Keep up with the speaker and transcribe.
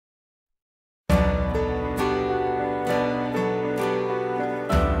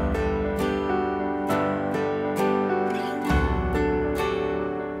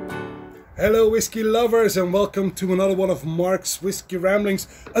Hello whiskey lovers, and welcome to another one of Mark's Whiskey Ramblings.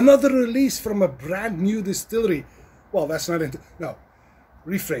 Another release from a brand new distillery. Well, that's not it. No,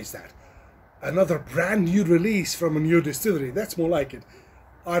 rephrase that. Another brand new release from a new distillery. That's more like it.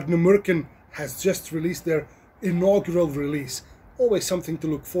 Ardnamurchan has just released their inaugural release. Always something to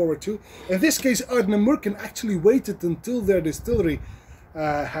look forward to. In this case, Ardnamurchan actually waited until their distillery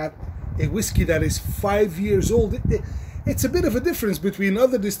had a whiskey that is 5 years old. It's a bit of a difference between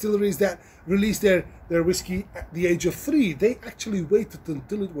other distilleries that released their whiskey at the age of 3. They actually waited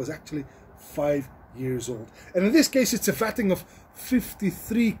until it was actually 5 years old. And in this case, it's a vatting of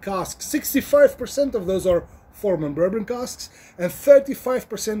 53 casks. 65% of those are Foreman bourbon casks, and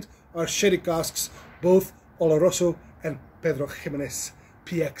 35% are sherry casks, both Oloroso and Pedro Jimenez,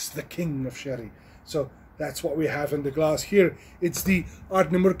 PX, the king of sherry. So that's what we have in the glass here. It's the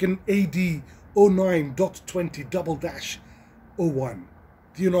Ardnamurchan AD 09.20/01,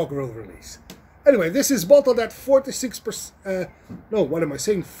 the inaugural release. Anyway, this is bottled at 46%, no, what am I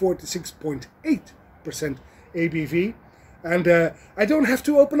saying, 46.8% ABV. And I don't have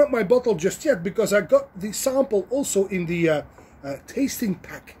to open up my bottle just yet because I got the sample also in the tasting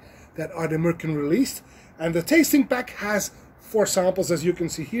pack that Ardnamurchan released. And the tasting pack has 4 samples, as you can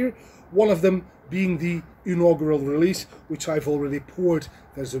see here, one of them being the inaugural release, which I've already poured.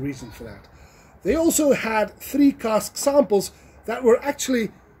 There's a reason for that. They also had 3 cask samples that were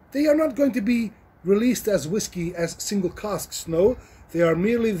actually, they are not going to be released as whiskey as single casks, no. They are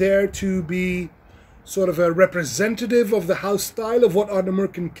merely there to be sort of a representative of the house style of what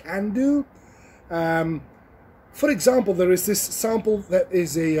Ardnamurchan can do. For example, there is this sample that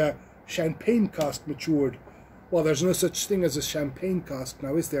is a champagne cask matured. Well, there's no such thing as a champagne cask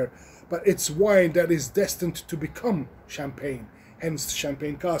now, is there? But it's wine that is destined to become champagne, hence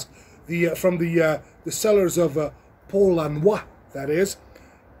champagne cask. From the cellars of Paul Lanois, that is.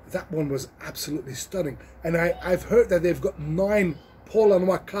 That one was absolutely stunning. And I've heard that they've got 9 Paul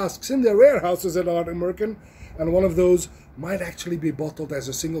Lanois casks in their warehouses at Ardnamurchan, and one of those might actually be bottled as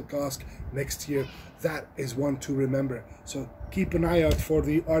a single cask next year. That is one to remember. So keep an eye out for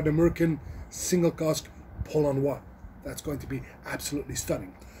the Ardnamurchan single cask Paul Lanois. That's going to be absolutely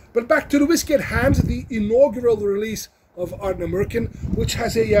stunning. But back to the whiskey at hand, the inaugural release of Ardnamurchan, which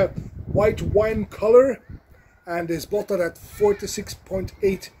has a white wine color and is bottled at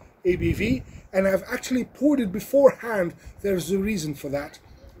 46.8 ABV. And I've actually poured it beforehand. There's a reason for that.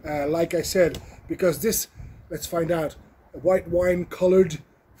 Like I said, because this, let's find out, a white wine colored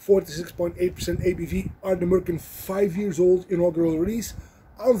 46.8% ABV Ardnamurchan 5 years old inaugural release.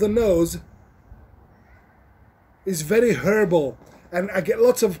 On the nose is very herbal, and I get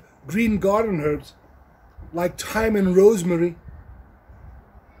lots of green garden herbs like thyme and rosemary,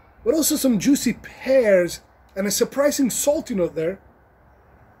 but also some juicy pears and a surprising salty note there.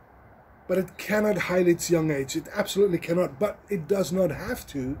 But it cannot hide its young age. It absolutely cannot, but it does not have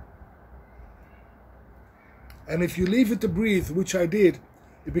to. And if you leave it to breathe, which I did,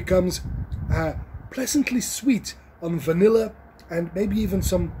 it becomes pleasantly sweet on vanilla and maybe even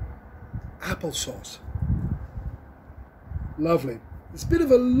some applesauce. Lovely. It's a bit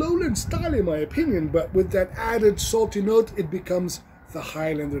of a lowland style in my opinion, but with that added salty note, it becomes the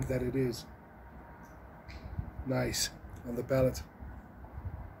Highlander that it is. Nice on the palate.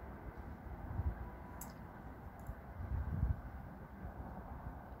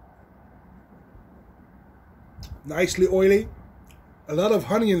 Nicely oily, a lot of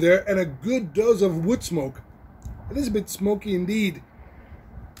honey in there, and a good dose of wood smoke. It is a bit smoky indeed.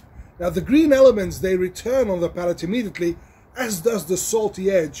 Now the green elements, they return on the palate immediately, as does the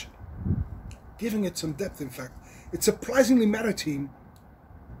salty edge, giving it some depth in fact. It's surprisingly maritime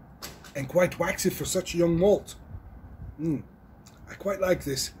and quite waxy for such a young malt. I quite like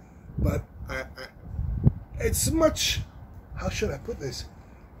this, but it's much, how should I put this?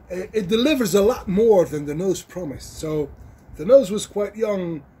 It delivers a lot more than the nose promised. So the nose was quite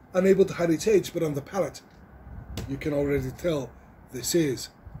young, unable to hide its age, but on the palate, you can already tell this is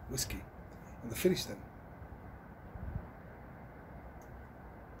whiskey. And the finish then.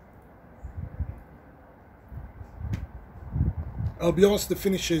 I'll be honest, the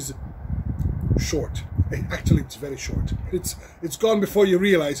finish is short. Actually, it's very short. It's gone before you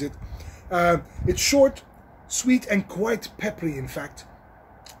realize it. It's short, sweet, and quite peppery, in fact,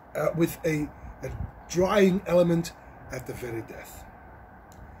 with a drying element at the very death.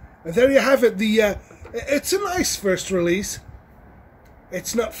 And there you have it. It's a nice first release.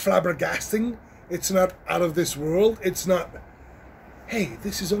 It's not flabbergasting. It's not out of this world. It's not, hey,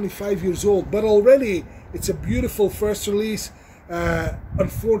 this is only 5 years old, but already it's a beautiful first release.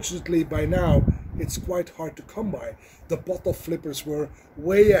 Unfortunately, by now, it's quite hard to come by. The bottle flippers were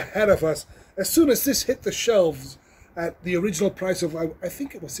way ahead of us. As soon as this hit the shelves at the original price of, I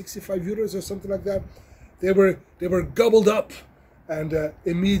think it was 65 euros or something like that, they were gobbled up and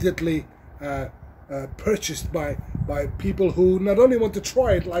immediately purchased by people who not only want to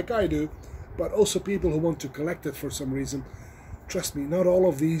try it like I do, but also people who want to collect it for some reason. Trust me, not all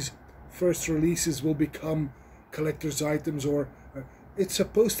of these first releases will become collector's items, or it's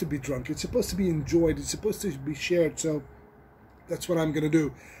supposed to be drunk, it's supposed to be enjoyed, it's supposed to be shared. So that's what I'm going to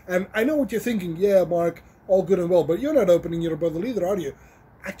do. And I know what you're thinking. Yeah, Mark, all good and well, but you're not opening your bottle either, are you?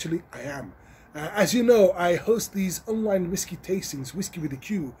 Actually, I am. As you know, I host these online whiskey tastings, Whiskey with a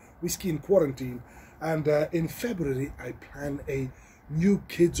Q, Whiskey in Quarantine. And in February, I plan a New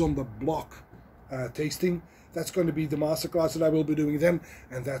Kids on the Block tasting. That's going to be the masterclass that I will be doing then.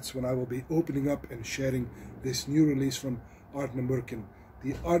 And that's when I will be opening up and sharing this new release from Ardnamurchan,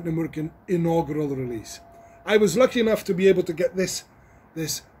 the Ardnamurchan Inaugural release. I was lucky enough to be able to get this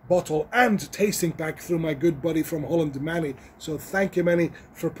bottle and tasting pack through my good buddy from Holland, Manny. So thank you, Manny,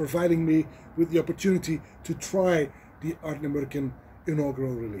 for providing me with the opportunity to try the Ardnamurchan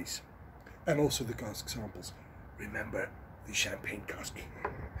Inaugural release. And also the cask samples. Remember the champagne cask.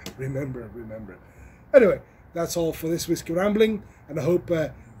 Remember. Anyway, that's all for this Whiskey Rambling, and I hope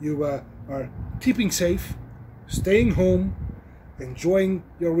you are keeping safe, staying home, enjoying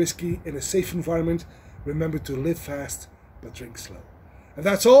your whiskey in a safe environment. Remember to live fast, but drink slow. And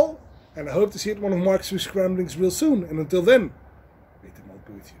that's all, and I hope to see you at one of Mark's Whiskey Ramblings real soon. And until then, may the malt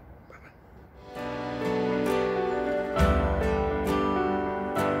be with you.